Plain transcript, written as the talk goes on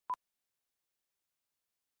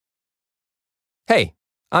Hey,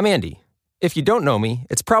 I'm Andy. If you don't know me,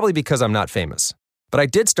 it's probably because I'm not famous. But I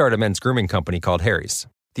did start a men's grooming company called Harry's.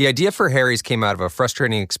 The idea for Harry's came out of a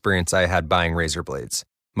frustrating experience I had buying razor blades.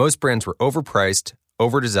 Most brands were overpriced,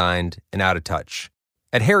 overdesigned, and out of touch.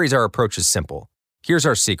 At Harry's, our approach is simple. Here's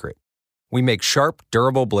our secret. We make sharp,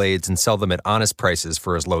 durable blades and sell them at honest prices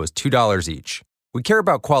for as low as $2 each. We care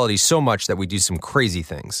about quality so much that we do some crazy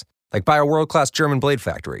things, like buy a world-class German blade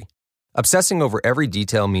factory. Obsessing over every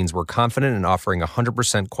detail means we're confident in offering a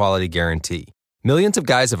 100% quality guarantee. Millions of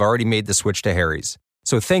guys have already made the switch to Harry's,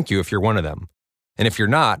 so thank you if you're one of them. And if you're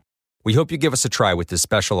not, we hope you give us a try with this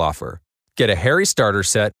special offer. Get a Harry's starter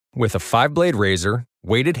set with a 5-blade razor,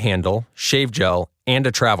 weighted handle, shave gel, and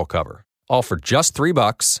a travel cover, all for just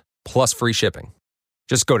 $3 plus free shipping.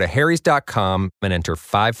 Just go to harrys.com and enter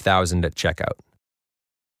 5000 at checkout.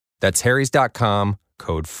 That's harrys.com,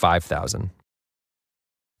 code 5000.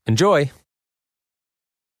 Enjoy!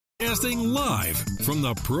 Casting live from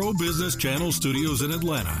the Pro Business Channel studios in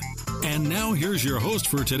Atlanta. And now here's your host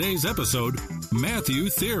for today's episode, Matthew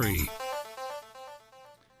Thierry.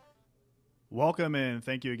 Welcome and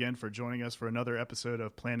thank you again for joining us for another episode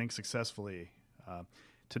of Planning Successfully.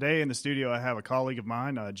 Today in the studio I have a colleague of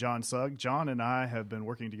mine, John Sugg. John and I have been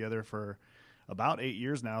working together for about 8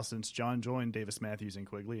 years now since John joined Davis Matthews and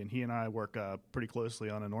Quigley, and he and I work pretty closely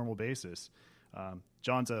on a normal basis.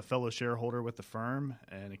 John's a fellow shareholder with the firm,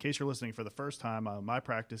 and in case you're listening for the first time, my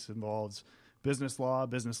practice involves business law,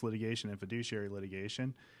 business litigation, and fiduciary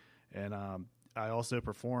litigation, and I also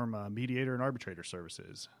perform mediator and arbitrator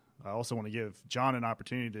services. I also want to give John an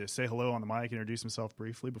opportunity to say hello on the mic, introduce himself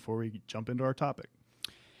briefly before we jump into our topic.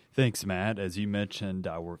 Thanks, Matt. As you mentioned,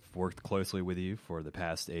 I worked closely with you for the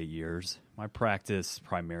past 8 years. My practice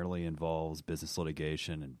primarily involves business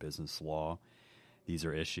litigation and business law. These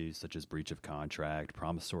are issues such as breach of contract,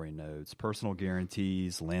 promissory notes, personal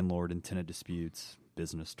guarantees, landlord and tenant disputes,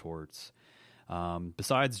 business torts.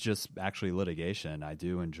 Besides just actually litigation, I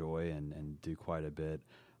do enjoy and do quite a bit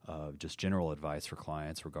of just general advice for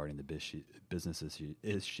clients regarding the business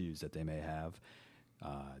issues that they may have.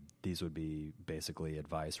 These would be basically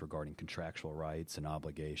advice regarding contractual rights and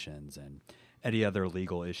obligations and any other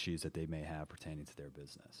legal issues that they may have pertaining to their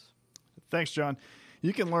business. Thanks, John.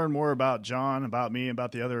 You can learn more about John, about me, and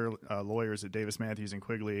about the other lawyers at Davis Matthews and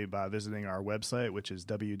Quigley by visiting our website, which is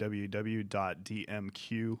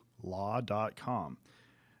www.dmqlaw.com.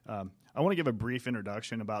 I want to give a brief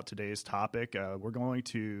introduction about today's topic. We're going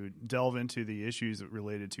to delve into the issues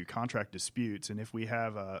related to contract disputes, and if we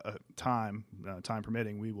have time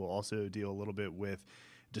permitting, we will also deal a little bit with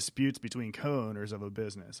disputes between co-owners of a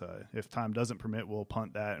business. If time doesn't permit, we'll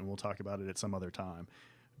punt that and we'll talk about it at some other time.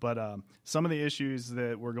 But some of the issues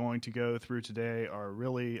that we're going to go through today are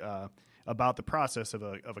really about the process of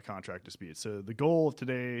a contract dispute. So the goal of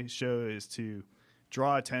today's show is to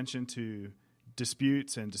draw attention to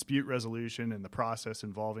disputes and dispute resolution and the process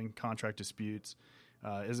involving contract disputes.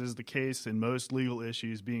 As is the case in most legal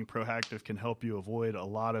issues, being proactive can help you avoid a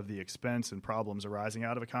lot of the expense and problems arising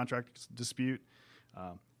out of a contract dispute.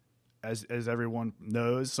 As everyone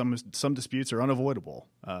knows, some disputes are unavoidable.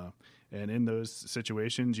 And in those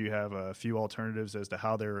situations, you have a few alternatives as to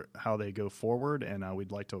how they go forward, and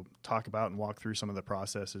we'd like to talk about and walk through some of the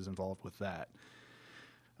processes involved with that.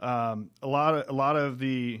 A lot of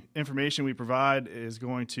the information we provide is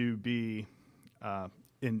going to be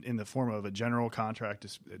in the form of a general contract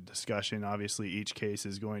discussion. Obviously, each case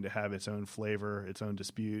is going to have its own flavor, its own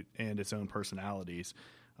dispute, and its own personalities.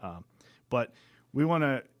 But we want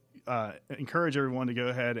to encourage everyone to go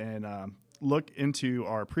ahead and look into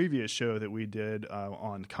our previous show that we did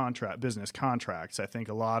on business contracts. I think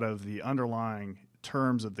a lot of the underlying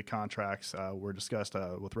terms of the contracts were discussed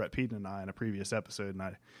with Rhett Peden and I in a previous episode.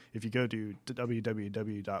 And if you go to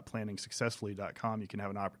www.planningsuccessfully.com, you can have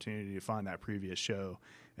an opportunity to find that previous show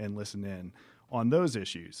and listen in on those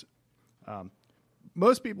issues.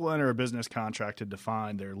 Most people enter a business contract to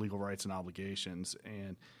define their legal rights and obligations,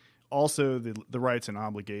 and also the rights and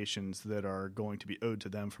obligations that are going to be owed to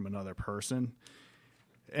them from another person.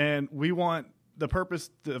 And the purpose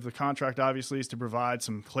of the contract, obviously, is to provide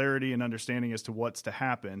some clarity and understanding as to what's to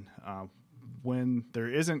happen. When there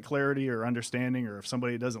isn't clarity or understanding, or if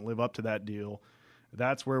somebody doesn't live up to that deal,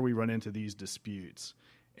 that's where we run into these disputes.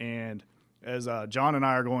 And as John and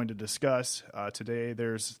I are going to discuss today,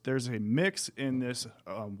 there's a mix in this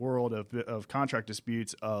world of contract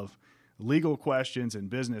disputes of legal questions and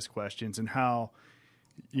business questions, and how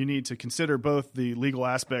you need to consider both the legal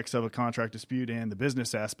aspects of a contract dispute and the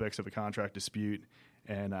business aspects of a contract dispute,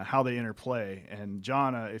 and how they interplay. And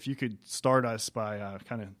John, if you could start us by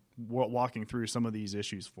kind of walking through some of these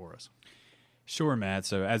issues for us. Sure, Matt.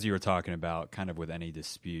 So as you were talking about, kind of with any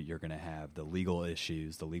dispute, you're going to have the legal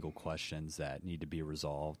issues, the legal questions that need to be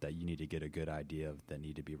resolved, that you need to get a good idea of that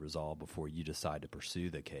need to be resolved before you decide to pursue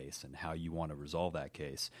the case and how you want to resolve that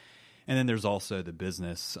case. And then there's also the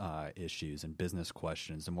business issues and business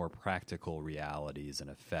questions, the more practical realities and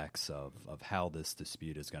effects of how this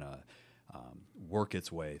dispute is going to work its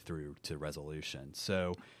way through to resolution.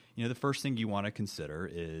 So, the first thing you want to consider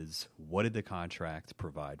is, what did the contract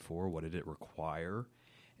provide for? What did it require?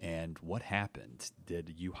 And what happened?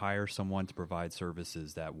 Did you hire someone to provide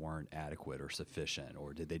services that weren't adequate or sufficient?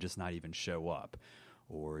 Or did they just not even show up?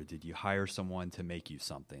 Or did you hire someone to make you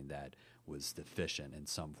something that was deficient in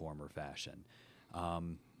some form or fashion?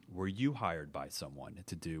 Were you hired by someone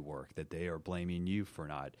to do work that they are blaming you for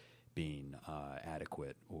not being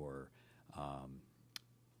adequate or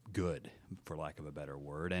good, for lack of a better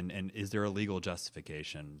word? And is there a legal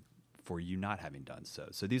justification for you not having done so?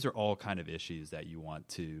 So these are all kind of issues that you want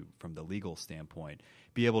to, from the legal standpoint,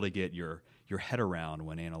 be able to get your head around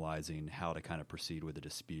when analyzing how to kind of proceed with a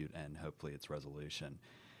dispute and hopefully its resolution.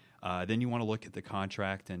 Then you want to look at the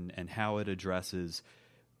contract and how it addresses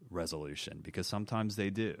resolution, because sometimes they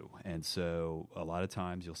do. And so a lot of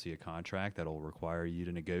times you'll see a contract that will require you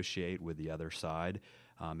to negotiate with the other side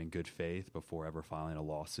in good faith before ever filing a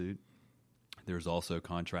lawsuit. There's also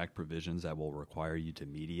contract provisions that will require you to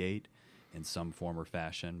mediate in some form or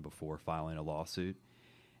fashion before filing a lawsuit.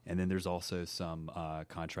 And then there's also some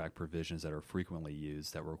contract provisions that are frequently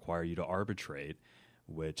used that require you to arbitrate,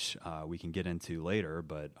 which we can get into later,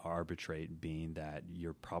 but arbitrate being that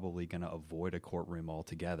you're probably going to avoid a courtroom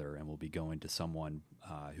altogether and will be going to someone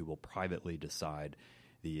who will privately decide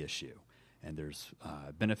the issue. And there's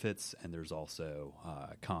benefits and there's also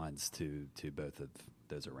cons to both of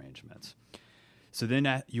those arrangements. So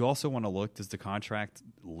then you also want to look, does the contract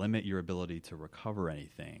limit your ability to recover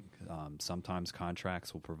anything? Sometimes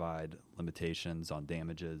contracts will provide limitations on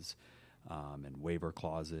damages and waiver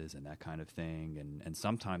clauses and that kind of thing. And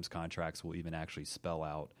sometimes contracts will even actually spell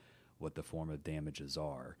out what the form of damages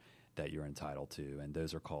are that you're entitled to, and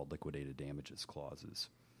those are called liquidated damages clauses.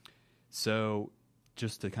 So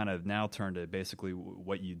just to kind of now turn to basically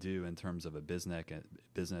what you do in terms of a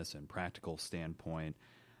business and practical standpoint,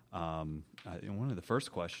 one of the first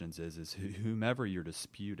questions is whomever your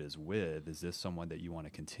dispute is with, is this someone that you want to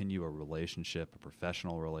continue a relationship, a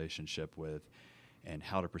professional relationship with, and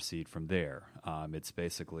how to proceed from there? It's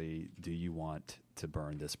basically, do you want to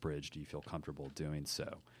burn this bridge? Do you feel comfortable doing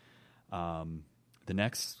so? The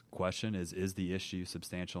next question is the issue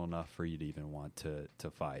substantial enough for you to even want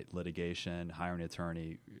to fight? Litigation, hiring an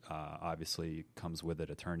attorney, obviously comes with it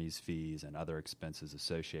attorney's fees and other expenses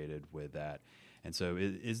associated with that. And so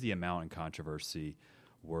is the amount in controversy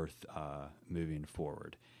worth moving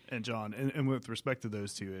forward? And John, and with respect to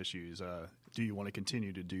those two issues, do you want to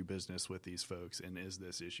continue to do business with these folks, and is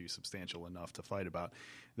this issue substantial enough to fight about?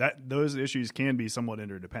 Those issues can be somewhat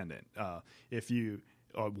interdependent. If you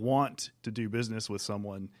want to do business with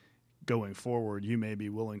someone going forward, you may be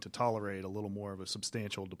willing to tolerate a little more of a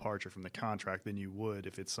substantial departure from the contract than you would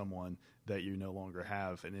if it's someone that you no longer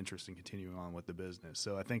have an interest in continuing on with the business.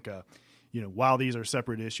 So I think, while these are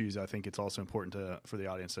separate issues, I think it's also important for the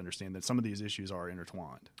audience to understand that some of these issues are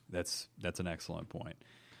intertwined. That's an excellent point.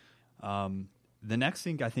 The next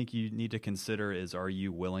thing I think you need to consider is, are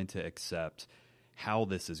you willing to accept how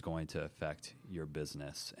this is going to affect your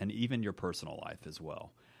business and even your personal life as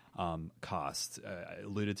well? Costs, I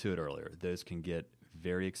alluded to it earlier. Those can get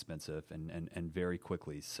very expensive and very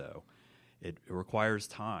quickly so. It requires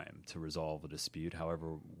time to resolve a dispute,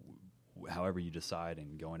 however you decide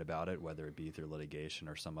in going about it, whether it be through litigation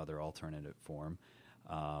or some other alternative form.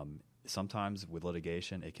 Sometimes with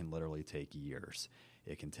litigation, it can literally take years.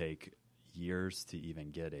 It can take years to even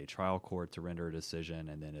get a trial court to render a decision,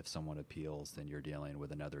 and then if someone appeals, then you're dealing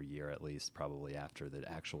with another year at least, probably after the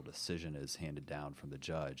actual decision is handed down from the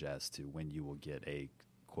judge as to when you will get a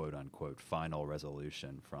quote-unquote final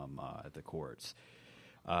resolution from the courts.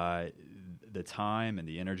 The time and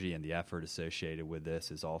the energy and the effort associated with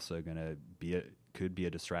this is also going to could be a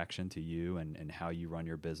distraction to you and how you run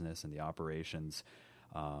your business and the operations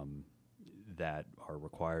that are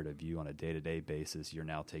required of you on a day-to-day basis. You're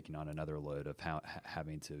now taking on another load of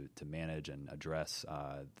having to manage and address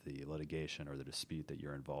the litigation or the dispute that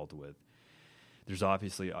you're involved with. There's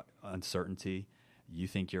obviously uncertainty. You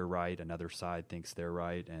think you're right, another side thinks they're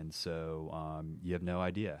right, and so you have no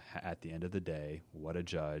idea at the end of the day what a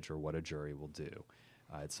judge or what a jury will do.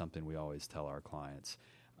 It's something we always tell our clients.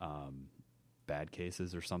 Bad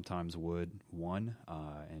cases are sometimes won,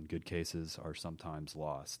 and good cases are sometimes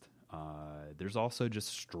lost. There's also just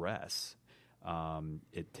stress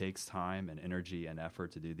It takes time and energy and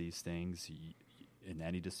effort to do these things. In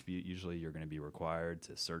any dispute, usually you're going to be required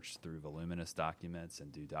to search through voluminous documents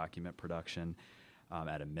and do document production.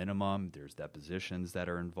 At a minimum, there's depositions that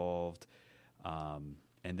are involved.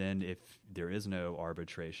 And then if there is no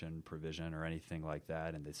arbitration provision or anything like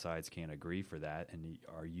that and the sides can't agree for that, and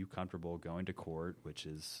are you comfortable going to court, which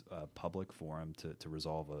is a public forum to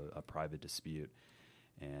resolve a private dispute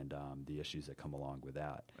and the issues that come along with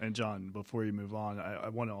that. And John, before you move on, I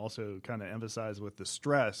want to also kind of emphasize with the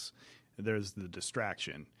stress, there's the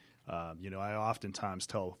distraction. I oftentimes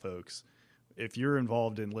tell folks, if you're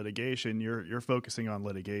involved in litigation, you're focusing on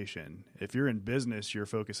litigation. If you're in business, you're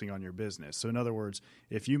focusing on your business. So in other words,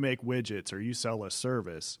 if you make widgets or you sell a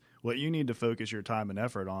service, what you need to focus your time and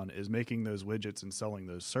effort on is making those widgets and selling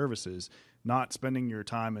those services, not spending your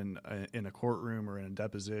time in a courtroom or in a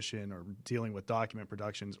deposition or dealing with document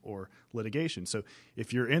productions or litigation. So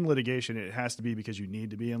if you're in litigation, it has to be because you need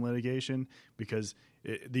to be in litigation, because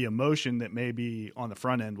the emotion that may be on the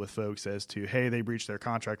front end with folks as to, hey, they breached their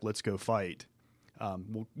contract, let's go fight,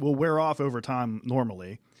 will wear off over time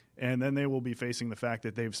normally. And then they will be facing the fact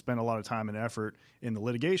that they've spent a lot of time and effort in the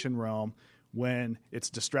litigation realm when it's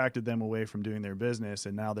distracted them away from doing their business,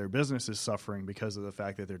 and now their business is suffering because of the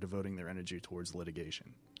fact that they're devoting their energy towards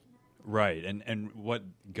litigation. Right, and what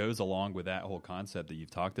goes along with that whole concept that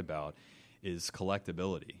you've talked about is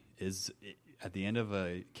collectability. At the end of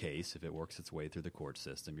a case, if it works its way through the court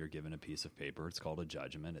system, you're given a piece of paper. It's called a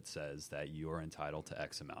judgment. It says that you are entitled to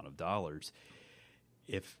X amount of dollars.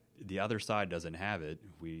 If the other side doesn't have it,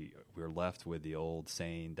 we're left with the old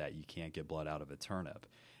saying that you can't get blood out of a turnip.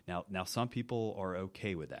 Now, some people are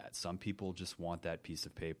okay with that. Some people just want that piece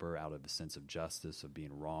of paper out of a sense of justice, of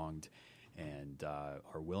being wronged, and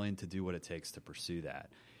are willing to do what it takes to pursue that.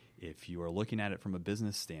 If you are looking at it from a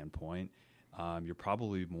business standpoint, you're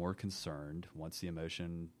probably more concerned once you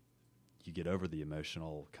get over the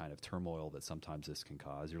emotional kind of turmoil that sometimes this can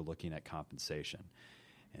cause. You're looking at compensation.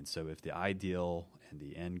 And so if the ideal and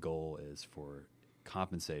the end goal is for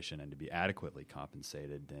compensation and to be adequately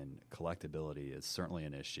compensated, then collectability is certainly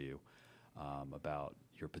an issue about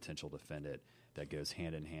your potential defendant that goes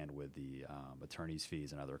hand in hand with the attorney's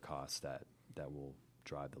fees and other costs that will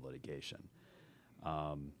drive the litigation.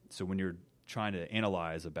 So when you're trying to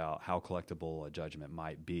analyze about how collectible a judgment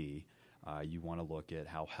might be, you want to look at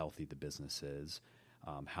how healthy the business is,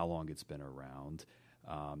 how long it's been around,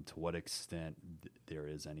 to what extent there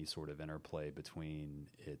is any sort of interplay between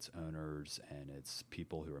its owners and its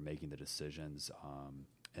people who are making the decisions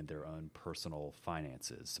and their own personal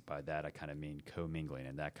finances. By that, I kind of mean commingling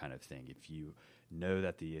and that kind of thing. If you know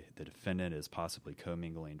that the defendant is possibly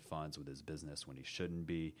commingling funds with his business when he shouldn't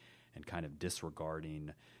be, and kind of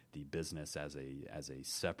disregarding the business as a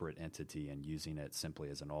separate entity and using it simply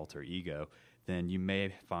as an alter ego, then you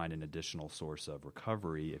may find an additional source of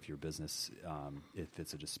recovery if your business, if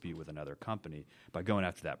it's a dispute with another company, by going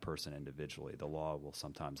after that person individually. The law will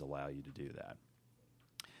sometimes allow you to do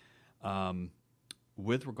that.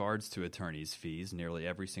 With regards to attorney's fees, nearly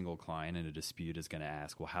every single client in a dispute is going to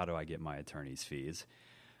ask, well, how do I get my attorney's fees?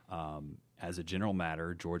 As a general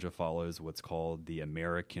matter, Georgia follows what's called the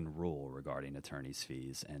American rule regarding attorney's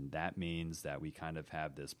fees, and that means that we kind of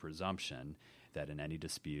have this presumption that in any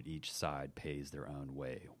dispute, each side pays their own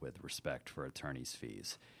way with respect for attorney's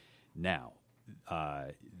fees. Now,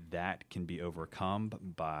 that can be overcome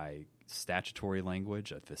by statutory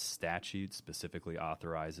language. If a statute specifically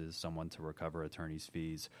authorizes someone to recover attorney's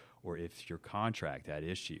fees, or if your contract at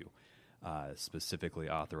issue specifically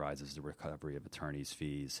authorizes the recovery of attorney's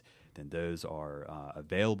fees, then those are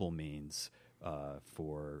available means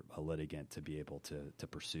for a litigant to be able to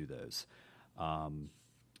pursue those.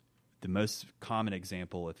 The most common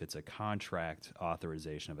example, if it's a contract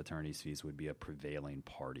authorization of attorney's fees, would be a prevailing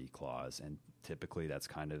party clause. And typically that's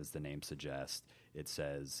kind of, as the name suggests, it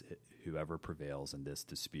says whoever prevails in this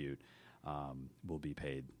dispute will be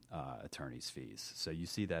paid attorney's fees. So you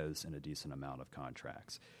see those in a decent amount of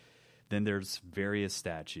contracts. Then there's various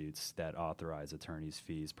statutes that authorize attorney's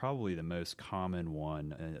fees. Probably the most common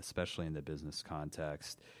one, especially in the business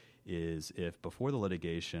context, is if before the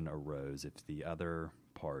litigation arose, if the other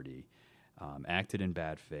party acted in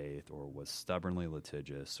bad faith or was stubbornly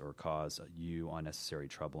litigious or caused you unnecessary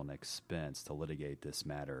trouble and expense to litigate this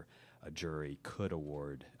matter, a jury could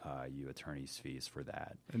award you attorney's fees for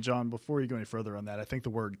that. And John, before you go any further on that, I think the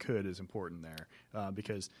word could is important there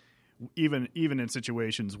because even in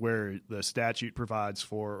situations where the statute provides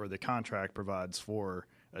for or the contract provides for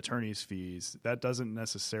attorney's fees, that doesn't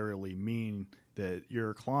necessarily mean that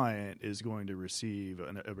your client is going to receive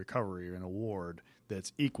a recovery or an award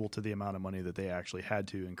that's equal to the amount of money that they actually had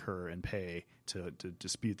to incur and pay to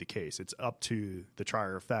dispute the case. It's up to the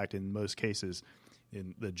trier of fact, in most cases,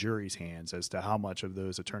 in the jury's hands, as to how much of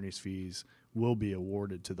those attorney's fees will be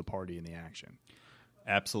awarded to the party in the action.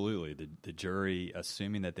 Absolutely. The jury,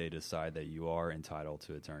 assuming that they decide that you are entitled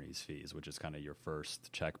to attorney's fees, which is kind of your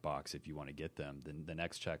first checkbox if you want to get them, then the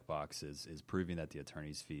next checkbox is proving that the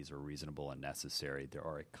attorney's fees are reasonable and necessary. There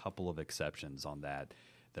are a couple of exceptions on that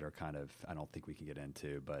are kind of, I don't think we can get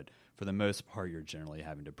into, but for the most part, you're generally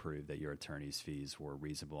having to prove that your attorney's fees were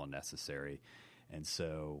reasonable and necessary. And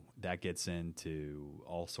so that gets into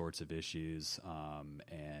all sorts of issues,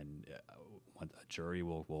 and a jury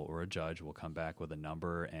or a judge will come back with a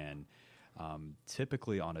number, and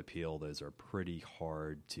typically on appeal, those are pretty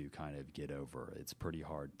hard to kind of get over. It's pretty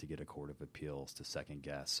hard to get a court of appeals to second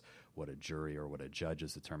guess what a jury or what a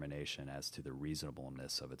judge's determination as to the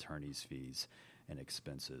reasonableness of attorney's fees and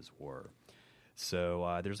expenses were.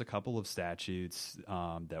 So there's a couple of statutes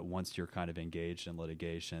that once you're kind of engaged in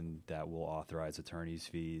litigation that will authorize attorney's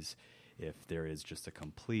fees if there is just a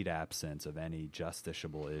complete absence of any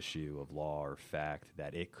justiciable issue of law or fact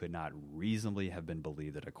that it could not reasonably have been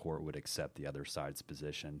believed that a court would accept the other side's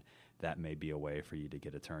position. That may be a way for you to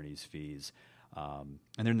get attorney's fees. And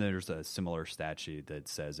then there's a similar statute that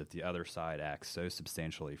says if the other side acts so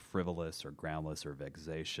substantially frivolous or groundless or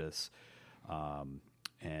vexatious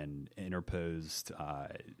and interposed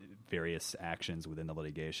various actions within the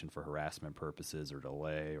litigation for harassment purposes or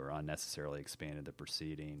delay or unnecessarily expanded the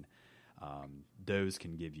proceeding, those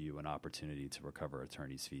can give you an opportunity to recover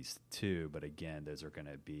attorney's fees too. But again, those are going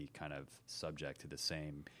to be kind of subject to the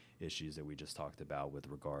same issues that we just talked about with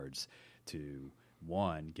regards to,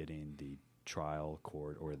 one, getting the trial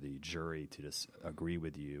court or the jury to just agree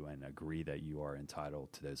with you and agree that you are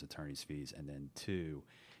entitled to those attorney's fees, and then two,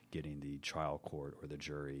 getting the trial court or the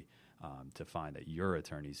jury to find that your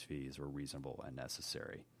attorney's fees were reasonable and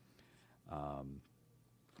necessary.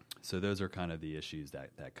 So those are kind of the issues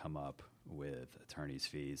that come up with attorney's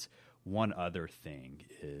fees. One other thing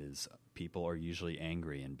is people are usually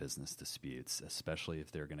angry in business disputes, especially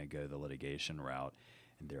if they're going to go the litigation route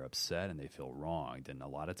and they're upset and they feel wronged, and a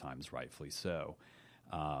lot of times rightfully so.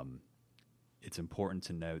 It's important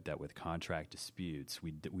to note that with contract disputes,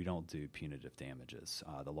 we don't do punitive damages.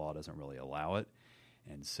 The law doesn't really allow it.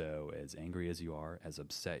 And so as angry as you are, as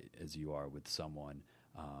upset as you are with someone,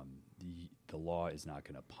 the law is not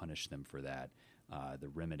going to punish them for that. The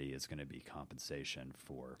remedy is going to be compensation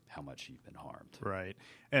for how much you've been harmed. Right.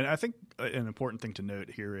 And I think an important thing to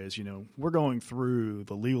note here is, we're going through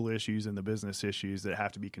the legal issues and the business issues that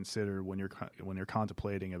have to be considered when you're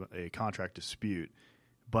contemplating a contract dispute.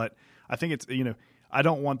 But I think it's, I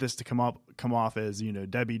don't want this to come off as,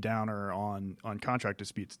 Debbie Downer on contract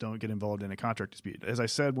disputes. Don't get involved in a contract dispute. As I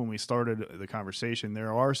said when we started the conversation,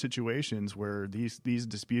 there are situations where these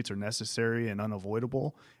disputes are necessary and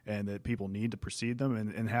unavoidable, and that people need to proceed them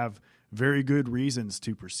and have very good reasons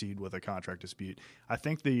to proceed with a contract dispute. I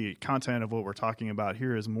think the content of what we're talking about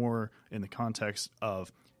here is more in the context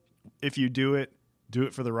of, if you do it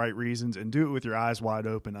for the right reasons, and do it with your eyes wide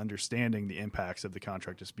open, understanding the impacts of the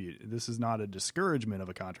contract dispute. This is not a discouragement of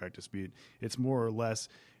a contract dispute. It's more or less,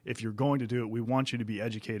 if you're going to do it, we want you to be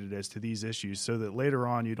educated as to these issues so that later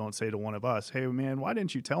on you don't say to one of us, hey, man, why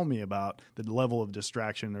didn't you tell me about the level of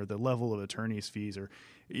distraction or the level of attorney's fees? Or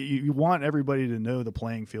you want everybody to know the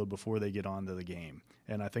playing field before they get onto the game.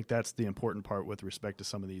 And I think that's the important part with respect to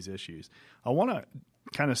some of these issues. I want to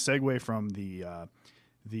kind of segue from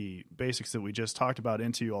the basics that we just talked about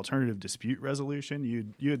into alternative dispute resolution.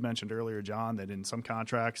 You had mentioned earlier, John, that in some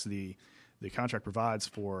contracts the contract provides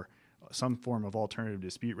for some form of alternative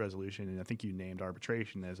dispute resolution, and I think you named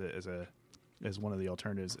arbitration as one of the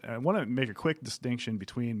alternatives. And I want to make a quick distinction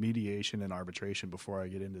between mediation and arbitration before I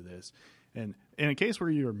get into this. And in a case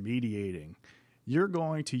where you're mediating, you're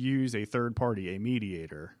going to use a third party, a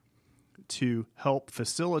mediator, to help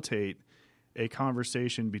facilitate a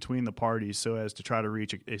conversation between the parties so as to try to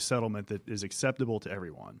reach a settlement that is acceptable to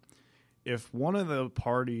everyone. If one of the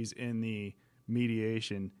parties in the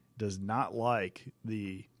mediation does not like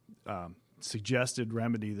the suggested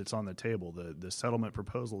remedy that's on the table, the settlement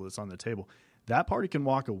proposal that's on the table, that party can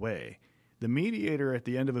walk away. The mediator at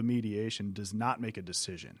the end of a mediation does not make a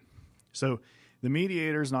decision. So the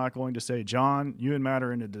mediator is not going to say, John, you and Matt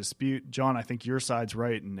are in a dispute. John, I think your side's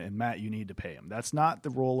right, and Matt, you need to pay him. That's not the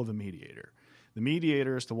role of a mediator. The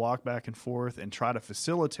mediator is to walk back and forth and try to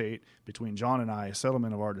facilitate between John and I a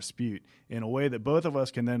settlement of our dispute in a way that both of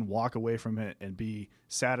us can then walk away from it and be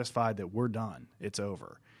satisfied that we're done. It's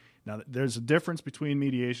over. Now, there's a difference between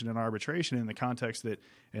mediation and arbitration in the context that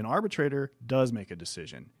an arbitrator does make a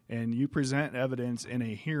decision, and you present evidence in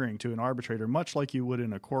a hearing to an arbitrator much like you would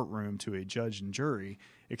in a courtroom to a judge and jury,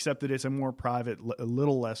 except that it's a more private, a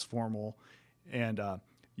little less formal, and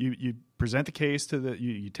you present the case to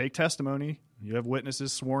you take testimony, you have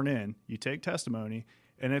witnesses sworn in, you take testimony,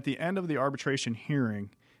 and at the end of the arbitration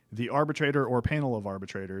hearing, the arbitrator or panel of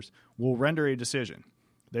arbitrators will render a decision.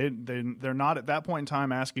 They're not at that point in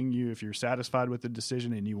time asking you if you're satisfied with the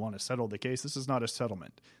decision and you want to settle the case. This is not a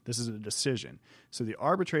settlement. This is a decision. So the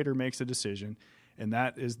arbitrator makes a decision, and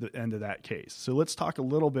that is the end of that case. So let's talk a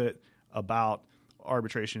little bit about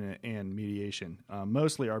arbitration and mediation,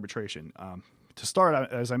 mostly arbitration. To start,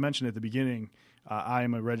 as I mentioned at the beginning, I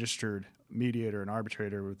am a registered mediator and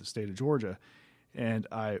arbitrator with the state of Georgia. And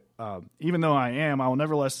even though I will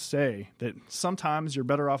nevertheless say that sometimes you're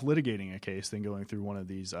better off litigating a case than going through one of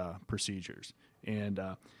these procedures. And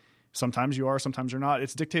sometimes you are, sometimes you're not.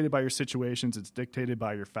 It's dictated by your situations. It's dictated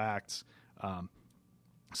by your facts.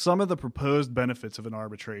 Some of the proposed benefits of an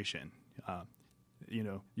arbitration,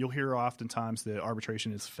 you'll hear oftentimes that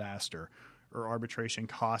arbitration is faster or arbitration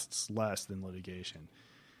costs less than litigation.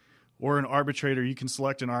 Or an arbitrator, you can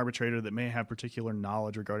select an arbitrator that may have particular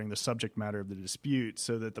knowledge regarding the subject matter of the dispute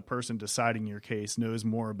so that the person deciding your case knows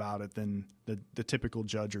more about it than the typical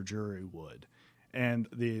judge or jury would. And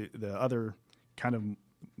the other kind of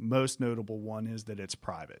most notable one is that it's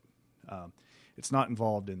private. It's not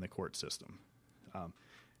involved in the court system.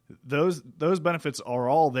 Those benefits are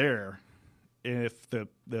all there if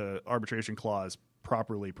the arbitration clause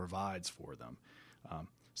properly provides for them.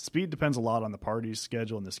 Speed depends a lot on the party's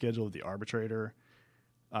schedule and the schedule of the arbitrator.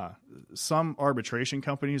 Some arbitration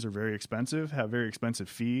companies are very expensive, have very expensive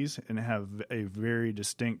fees, and have a very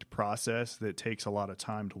distinct process that takes a lot of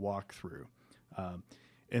time to walk through.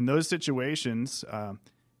 In those situations,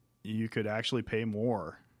 you could actually pay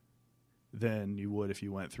more than you would if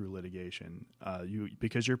you went through litigation.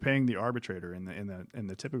 Because you're paying the arbitrator in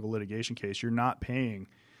the typical litigation case, you're not paying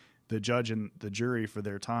the judge and the jury for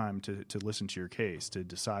their time to listen to your case, to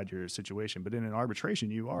decide your situation. But in an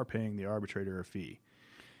arbitration, you are paying the arbitrator a fee.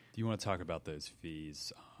 Do you want to talk about those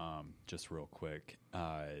fees just real quick?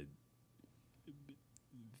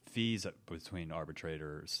 Fees between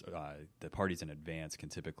arbitrators, the parties in advance can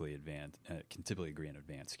typically agree in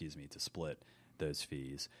advance, to split those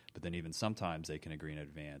fees. But then even sometimes they can agree in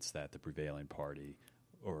advance that the prevailing party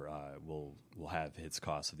will have its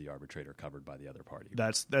costs of the arbitrator covered by the other party.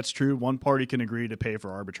 That's true. One party can agree to pay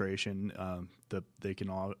for arbitration. They can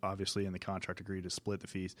obviously in the contract agree to split the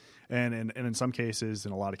fees. And in some cases,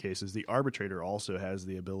 in a lot of cases, the arbitrator also has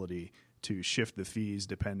the ability to shift the fees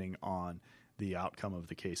depending on the outcome of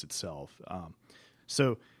the case itself.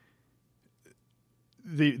 So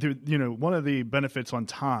one of the benefits on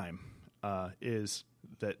time is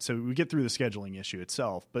that, so we get through the scheduling issue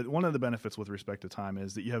itself, but one of the benefits with respect to time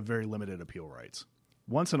is that you have very limited appeal rights.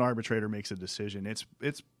 Once an arbitrator makes a decision,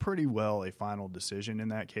 it's pretty well a final decision in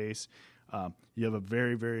that case. You have a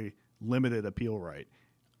very, very limited appeal right.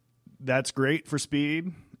 That's great for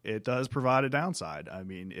speed. It does provide a downside. I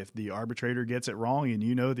mean, if the arbitrator gets it wrong and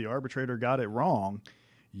you know the arbitrator got it wrong,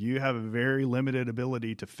 you have a very limited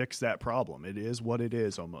ability to fix that problem. It is what it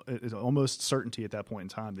is. It's almost certainty at that point in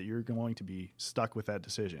time that you're going to be stuck with that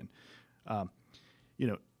decision.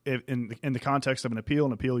 If in the context of an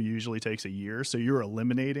appeal usually takes a year, so you're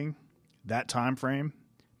eliminating that time frame.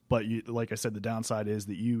 But like I said, the downside is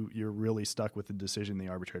that you're really stuck with the decision the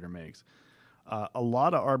arbitrator makes. A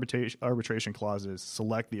lot of arbitration clauses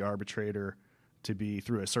select the arbitrator to be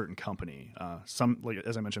through a certain company. Some, like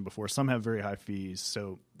as I mentioned before, some have very high fees,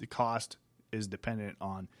 so the cost is dependent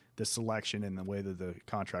on the selection and the way that the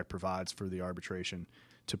contract provides for the arbitration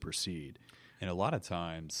to proceed. And a lot of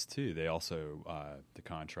times, too, they also, the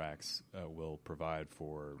contracts will provide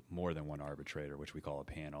for more than one arbitrator, which we call a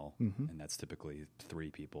panel, and that's typically 3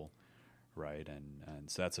 people, right? And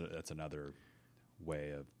so that's another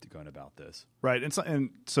way of going about this. Right.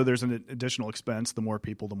 And so there's an additional expense. The more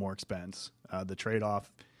people, the more expense. The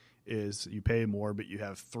trade-off is you pay more, but you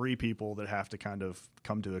have 3 people that have to kind of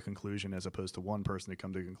come to a conclusion as opposed to one person to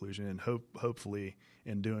come to a conclusion. And hopefully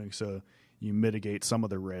in doing so, you mitigate some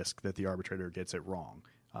of the risk that the arbitrator gets it wrong.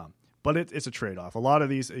 But it's a trade-off. A lot of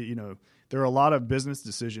these, there are a lot of business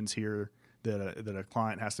decisions here that a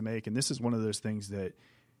client has to make. And this is one of those things that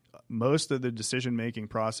most of the decision-making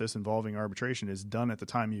process involving arbitration is done at the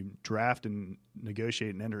time you draft and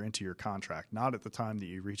negotiate and enter into your contract, not at the time that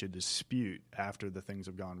you reach a dispute after the things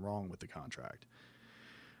have gone wrong with the contract.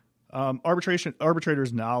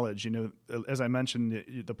 Arbitrators' knowledge, as I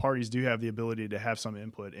mentioned, the parties do have the ability to have some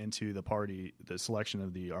input into the selection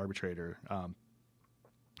of the arbitrator.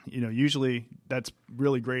 Usually that's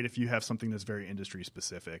really great if you have something that's very industry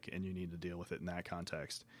specific and you need to deal with it in that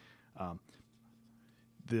context.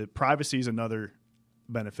 The privacy is another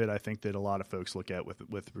benefit I think that a lot of folks look at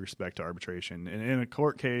with respect to arbitration. And in a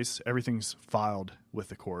court case, everything's filed with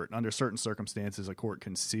the court. Under certain circumstances, a court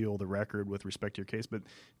can seal the record with respect to your case, but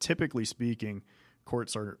typically speaking,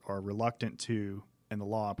 courts are reluctant to, and the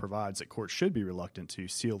law provides that courts should be reluctant to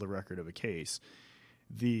seal the record of a case.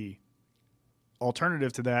 The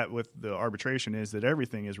alternative to that with the arbitration is that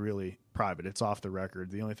everything is really private. It's off the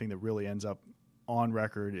record. The only thing that really ends up on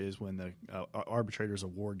record is when the arbitrator's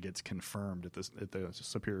award gets confirmed at the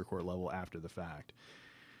superior court level after the fact.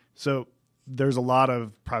 So there's a lot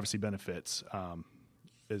of privacy benefits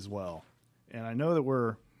as well. And I know that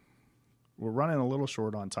we're running a little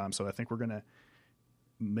short on time, so I think we're going to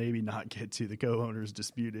maybe not get to the co-owners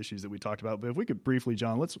dispute issues that we talked about. But if we could briefly,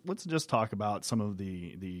 John, let's just talk about some of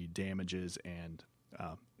the damages and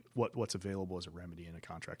what's available as a remedy in a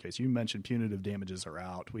contract case. You mentioned punitive damages are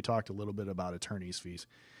out. We talked a little bit about attorney's fees.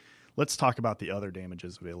 Let's talk about the other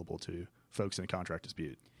damages available to folks in a contract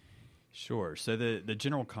dispute. Sure. So the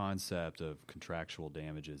general concept of contractual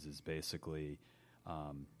damages is basically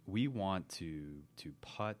we want to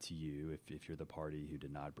put you, if you're the party who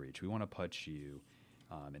did not breach, we want to put you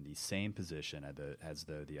in the same position as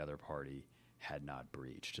though the other party had not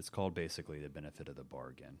breached. It's called basically the benefit of the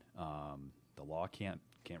bargain. The law can't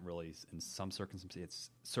really, in some circumstances,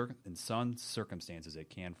 it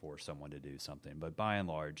can force someone to do something. But by and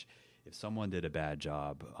large, if someone did a bad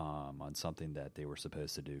job on something that they were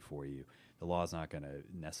supposed to do for you, the law is not going to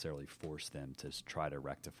necessarily force them to try to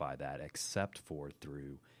rectify that, except for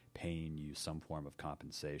through paying you some form of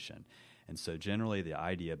compensation. And so generally the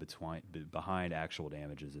idea behind actual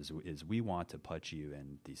damages is we want to put you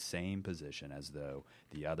in the same position as though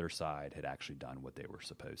the other side had actually done what they were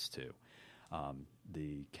supposed to.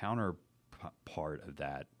 The counterpart of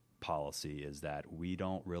that policy is that we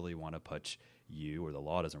don't really want to put you, or the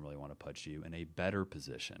law doesn't really want to put you, in a better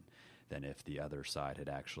position than if the other side had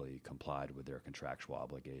actually complied with their contractual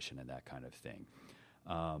obligation and that kind of thing.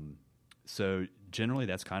 So generally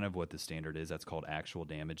that's kind of what the standard is. That's called actual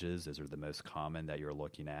damages. Those are the most common that you're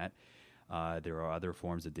looking at. There are other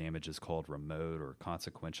forms of damages called remote or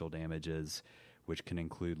consequential damages, which can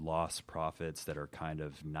include lost profits that are kind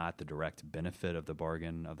of not the direct benefit of the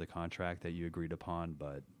bargain of the contract that you agreed upon,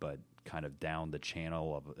 but kind of down the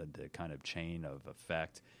channel of the kind of chain of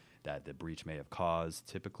effect that the breach may have caused.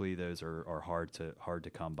 Typically, those are hard to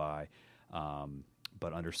come by,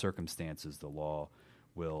 but under circumstances, the law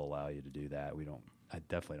will allow you to do that. I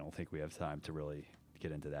definitely don't think we have time to really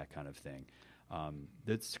get into that kind of thing.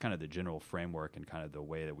 That's kind of the general framework and kind of the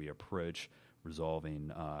way that we approach resolving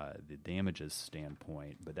the damages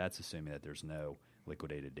standpoint, but that's assuming that there's no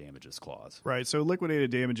liquidated damages clause. Right. So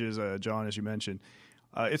liquidated damages, John, as you mentioned,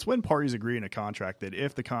 it's when parties agree in a contract that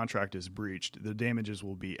if the contract is breached, the damages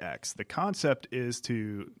will be X. The concept is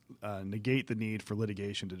to negate the need for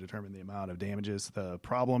litigation to determine the amount of damages. The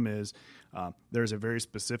problem is there's a very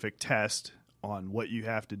specific test on what you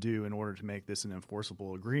have to do in order to make this an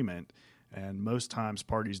enforceable agreement. And most times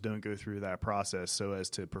parties don't go through that process so as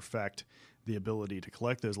to perfect the ability to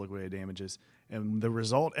collect those liquidated damages. And the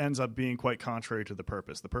result ends up being quite contrary to the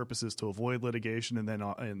purpose. The purpose is to avoid litigation, and then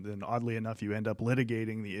oddly enough, you end up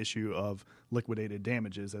litigating the issue of liquidated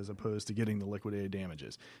damages as opposed to getting the liquidated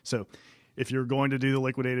damages. So if you're going to do the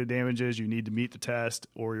liquidated damages, you need to meet the test,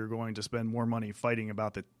 or you're going to spend more money fighting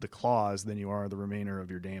about the clause than you are the remainder of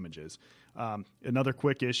your damages. Another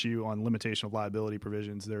quick issue on limitation of liability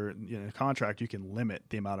provisions, in a contract, you can limit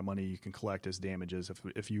the amount of money you can collect as damages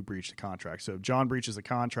if you breach the contract. So if John breaches a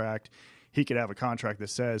contract, he could have a contract that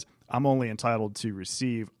says, I'm only entitled to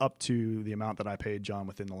receive up to the amount that I paid John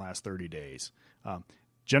within the last 30 days.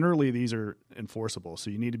 Generally, these are enforceable, so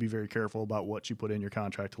you need to be very careful about what you put in your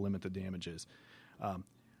contract to limit the damages.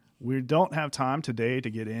 We don't have time today to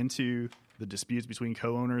get into the disputes between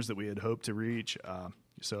co-owners that we had hoped to reach,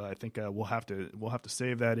 so I think we'll have to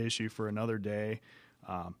save that issue for another day.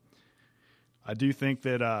 I do think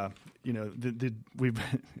that we've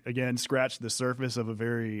again scratched the surface of a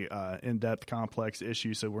very in-depth, complex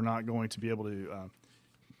issue, so we're not going to be able to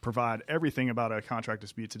provide everything about a contract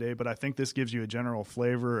dispute today, but I think this gives you a general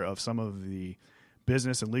flavor of some of the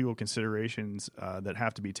business and legal considerations that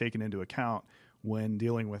have to be taken into account when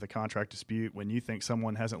dealing with a contract dispute, when you think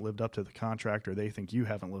someone hasn't lived up to the contract or they think you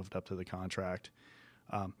haven't lived up to the contract.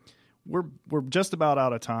 We're just about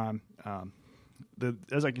out of time.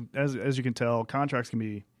 As you can tell, contracts can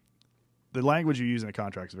be, the language you use in a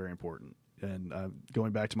contract is very important. And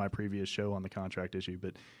going back to my previous show on the contract issue,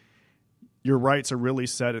 but your rights are really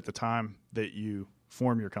set at the time that you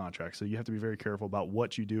form your contract. So you have to be very careful about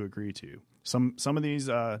what you do agree to. Some of these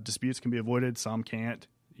disputes can be avoided, some can't.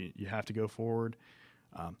 You have to go forward.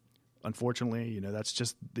 Unfortunately, that's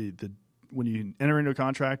just the when you enter into a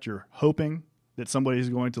contract, you're hoping that somebody is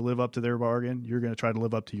going to live up to their bargain. You're going to try to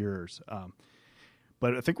live up to yours.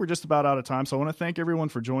 But I think we're just about out of time. So I want to thank everyone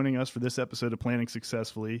for joining us for this episode of Planning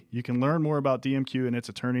Successfully. You can learn more about DMQ and its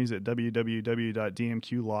attorneys at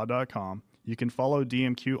www.dmqlaw.com. You can follow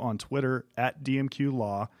DMQ on Twitter at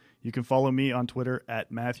DMQLaw. You can follow me on Twitter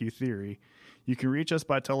at Matthew Theory. You can reach us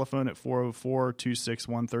by telephone at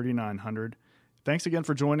 404-261-3900. Thanks again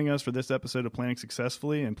for joining us for this episode of Planning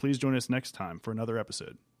Successfully, and please join us next time for another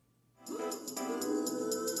episode.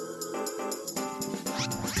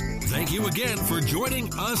 Thank you again for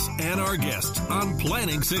joining us and our guests on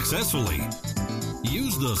Planning Successfully.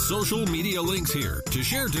 Use the social media links here to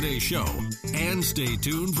share today's show, and stay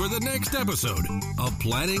tuned for the next episode of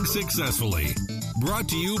Planning Successfully, brought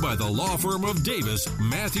to you by the law firm of Davis,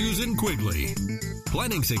 Matthews, and Quigley.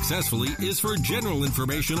 Planning Successfully is for general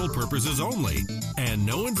informational purposes only, and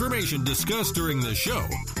no information discussed during the show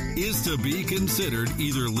is to be considered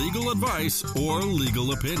either legal advice or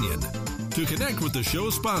legal opinion. To connect with the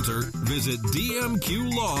show's sponsor, visit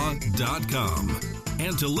dmqlaw.com.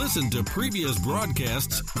 And to listen to previous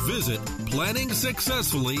broadcasts, visit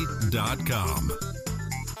planningsuccessfully.com.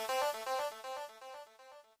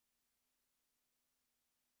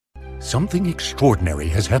 Something extraordinary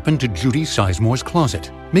has happened to Judy Sizemore's closet,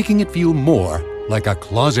 making it feel more like a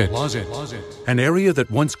closet. An area that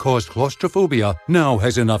once caused claustrophobia now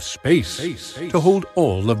has enough space to hold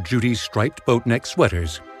all of Judy's striped boat neck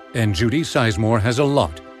sweaters. And Judy Sizemore has a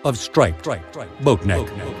lot of striped boat neck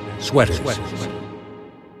sweaters.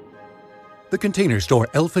 The Container Store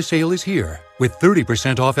Elfa sale is here with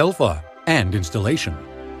 30% off Elfa and installation.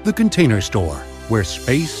 The Container Store, where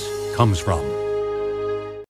space comes from.